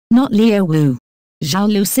not Liu Wu.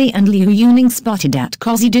 Zhao Lusi and Liu Yuning spotted at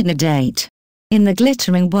cozy dinner date. In the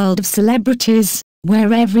glittering world of celebrities,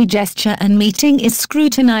 where every gesture and meeting is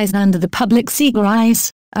scrutinized under the public's eager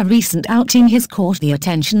eyes, a recent outing has caught the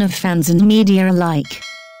attention of fans and media alike.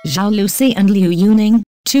 Zhao Lusi and Liu Yuning,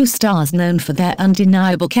 two stars known for their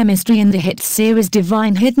undeniable chemistry in the hit series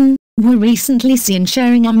Divine Hidden, were recently seen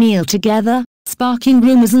sharing a meal together, sparking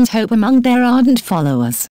rumors and hope among their ardent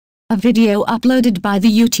followers. A video uploaded by the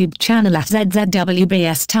YouTube channel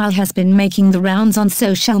 @ZZWBSTyle has been making the rounds on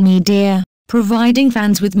social media, providing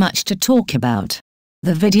fans with much to talk about.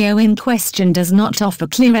 The video in question does not offer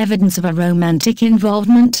clear evidence of a romantic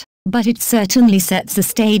involvement, but it certainly sets the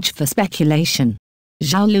stage for speculation.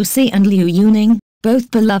 Zhao Lusi and Liu Yuning, both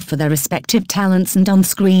beloved for their respective talents and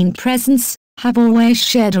on-screen presence, have always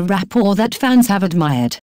shared a rapport that fans have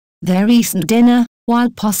admired. Their recent dinner, while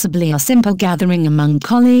possibly a simple gathering among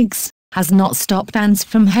colleagues, has not stopped fans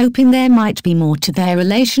from hoping there might be more to their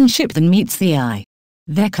relationship than meets the eye.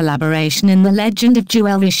 Their collaboration in The Legend of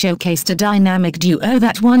Jewelry showcased a dynamic duo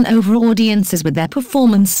that won over audiences with their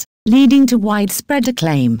performance, leading to widespread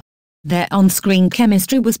acclaim. Their on-screen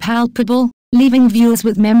chemistry was palpable, leaving viewers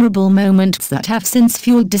with memorable moments that have since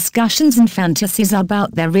fueled discussions and fantasies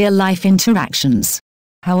about their real-life interactions.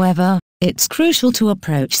 However, it's crucial to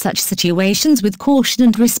approach such situations with caution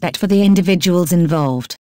and respect for the individuals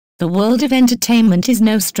involved. The world of entertainment is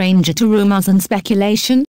no stranger to rumors and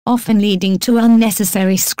speculation, often leading to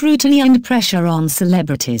unnecessary scrutiny and pressure on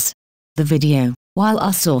celebrities. The video, while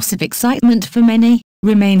a source of excitement for many,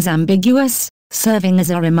 remains ambiguous, serving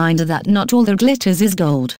as a reminder that not all that glitters is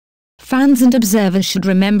gold. Fans and observers should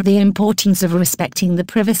remember the importance of respecting the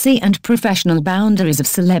privacy and professional boundaries of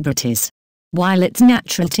celebrities. While it's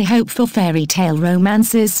natural to hope for fairy tale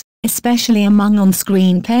romances, especially among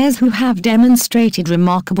on-screen pairs who have demonstrated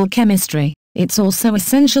remarkable chemistry, it's also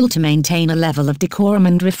essential to maintain a level of decorum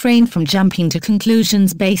and refrain from jumping to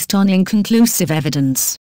conclusions based on inconclusive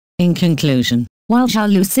evidence. In conclusion, while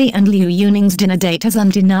Zhao Lusi and Liu Yuning's dinner date has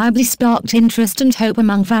undeniably sparked interest and hope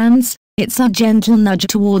among fans, it's a gentle nudge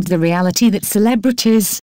towards the reality that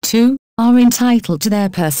celebrities, too, are entitled to their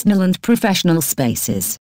personal and professional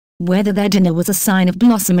spaces. Whether their dinner was a sign of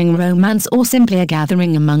blossoming romance or simply a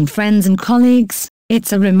gathering among friends and colleagues,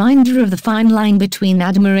 it's a reminder of the fine line between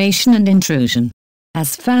admiration and intrusion.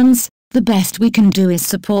 As fans, the best we can do is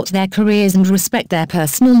support their careers and respect their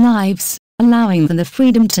personal lives, allowing them the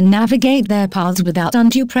freedom to navigate their paths without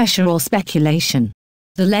undue pressure or speculation.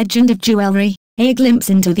 The Legend of Jewelry, a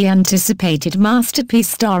glimpse into the anticipated masterpiece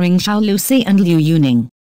starring Zhao Lusi and Liu Yuning.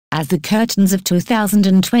 As the curtains of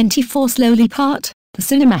 2024 slowly part, the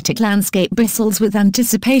cinematic landscape bristles with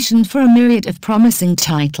anticipation for a myriad of promising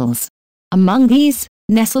titles. Among these,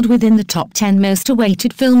 nestled within the top 10 most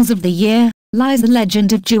awaited films of the year, lies The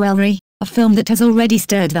Legend of Jewelry, a film that has already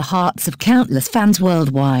stirred the hearts of countless fans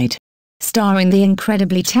worldwide. Starring the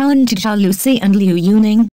incredibly talented Zhao Lusi and Liu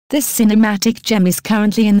Yuning, this cinematic gem is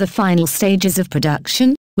currently in the final stages of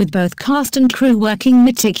production, with both cast and crew working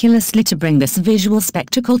meticulously to bring this visual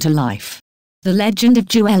spectacle to life. The Legend of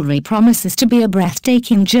Jewelry promises to be a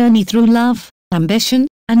breathtaking journey through love, ambition,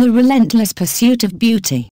 and the relentless pursuit of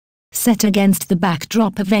beauty. Set against the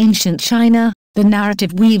backdrop of ancient China, the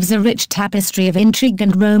narrative weaves a rich tapestry of intrigue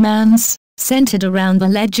and romance, centered around the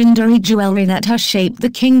legendary jewelry that has shaped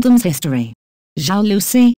the kingdom's history. Zhao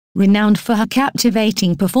Lusi, renowned for her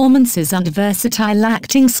captivating performances and versatile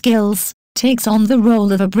acting skills, takes on the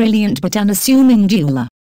role of a brilliant but unassuming jeweler.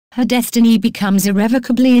 Her destiny becomes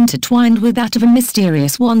irrevocably intertwined with that of a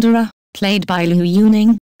mysterious wanderer, played by Liu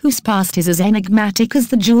Yuning, whose past is as enigmatic as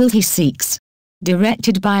the jewel he seeks.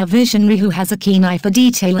 Directed by a visionary who has a keen eye for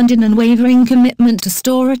detail and an unwavering commitment to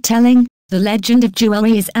storytelling, The Legend of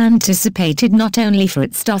Jewelry is anticipated not only for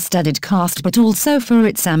its star-studded cast but also for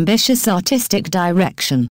its ambitious artistic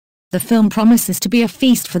direction. The film promises to be a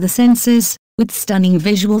feast for the senses, with stunning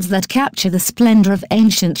visuals that capture the splendor of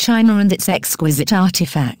ancient China and its exquisite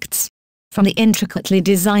artifacts. From the intricately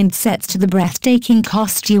designed sets to the breathtaking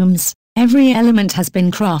costumes, every element has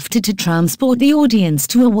been crafted to transport the audience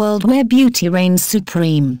to a world where beauty reigns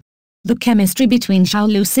supreme. The chemistry between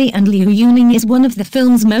Zhao Lusi and Liu Yuning is one of the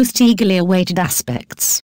film's most eagerly awaited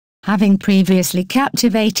aspects. Having previously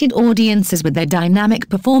captivated audiences with their dynamic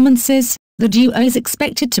performances, the duo is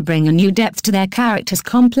expected to bring a new depth to their characters'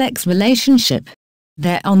 complex relationship.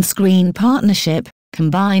 Their on-screen partnership,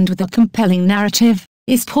 combined with a compelling narrative,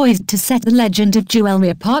 is poised to set The Legend of Jewelry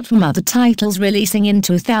apart from other titles releasing in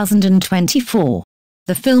 2024.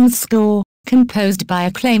 The film's score, composed by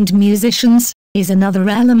acclaimed musicians, is another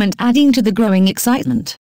element adding to the growing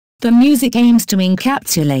excitement. The music aims to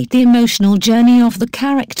encapsulate the emotional journey of the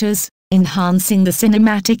characters, enhancing the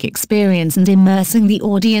cinematic experience and immersing the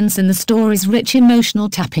audience in the story's rich emotional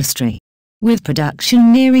tapestry. With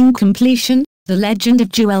production nearing completion, The Legend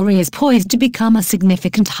of Jewelry is poised to become a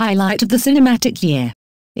significant highlight of the cinematic year.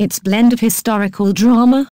 Its blend of historical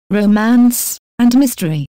drama, romance, and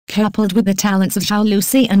mystery, coupled with the talents of Zhao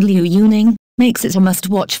Lusi and Liu Yuning, makes it a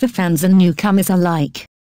must-watch for fans and newcomers alike.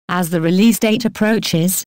 As the release date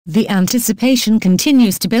approaches, the anticipation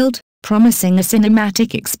continues to build, promising a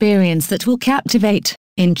cinematic experience that will captivate,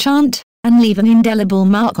 enchant, and leave an indelible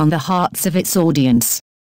mark on the hearts of its audience.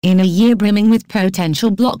 In a year brimming with potential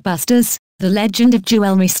blockbusters, The Legend of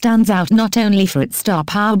Jewelry stands out not only for its star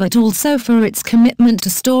power but also for its commitment to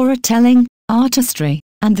storytelling, artistry,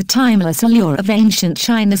 and the timeless allure of ancient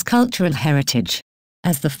China's cultural heritage.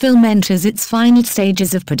 As the film enters its final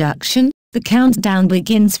stages of production, the countdown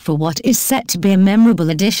begins for what is set to be a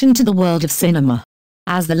memorable addition to the world of cinema.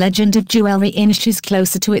 As The Legend of Jewelry inches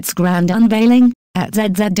closer to its grand unveiling,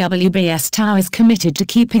 ZZWBS Tao is committed to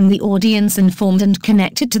keeping the audience informed and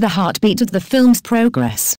connected to the heartbeat of the film's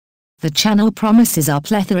progress. The channel promises a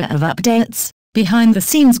plethora of updates,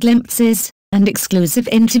 behind-the-scenes glimpses, and exclusive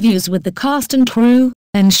interviews with the cast and crew,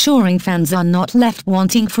 ensuring fans are not left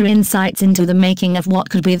wanting for insights into the making of what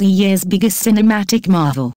could be the year's biggest cinematic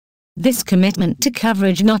marvel. This commitment to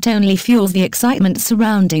coverage not only fuels the excitement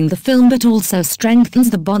surrounding the film but also strengthens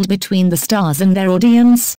the bond between the stars and their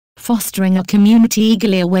audience, fostering a community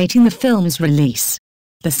eagerly awaiting the film's release.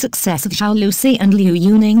 The success of Zhao Lusi and Liu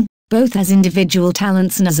Yuning, both as individual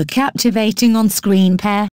talents and as a captivating on-screen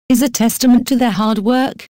pair, is a testament to their hard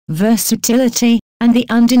work, versatility, and the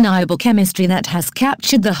undeniable chemistry that has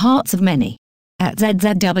captured the hearts of many.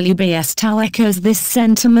 ZZWBS Tao echoes this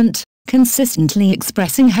sentiment, consistently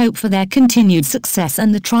expressing hope for their continued success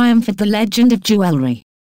and the triumph of The Legend of Jewelry.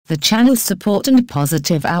 The channel's support and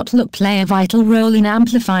positive outlook play a vital role in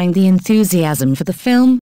amplifying the enthusiasm for the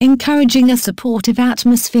film, encouraging a supportive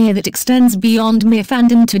atmosphere that extends beyond mere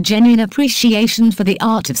fandom to genuine appreciation for the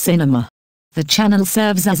art of cinema. The channel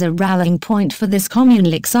serves as a rallying point for this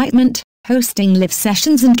communal excitement, hosting live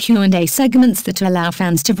sessions and Q&A segments that allow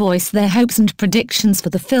fans to voice their hopes and predictions for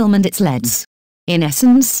the film and its leads. In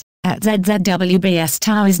essence, ZZWBS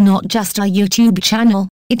Tao is not just a YouTube channel,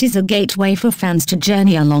 it is a gateway for fans to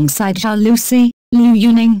journey alongside Zhao Lusi, Liu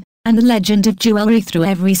Yuning, and The Legend of Jewelry through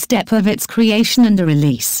every step of its creation and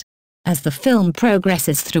release. As the film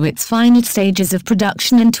progresses through its final stages of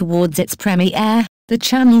production and towards its premiere, the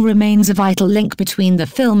channel remains a vital link between the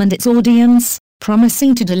film and its audience,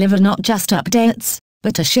 promising to deliver not just updates,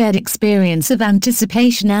 but a shared experience of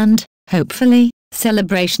anticipation and, hopefully,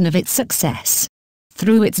 celebration of its success.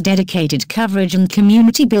 Through its dedicated coverage and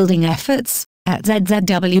community-building efforts,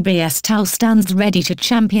 ZZWBS Tao stands ready to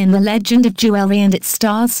champion The Legend of Jewelry and its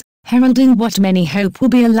stars, heralding what many hope will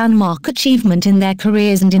be a landmark achievement in their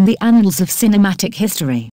careers and in the annals of cinematic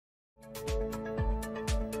history.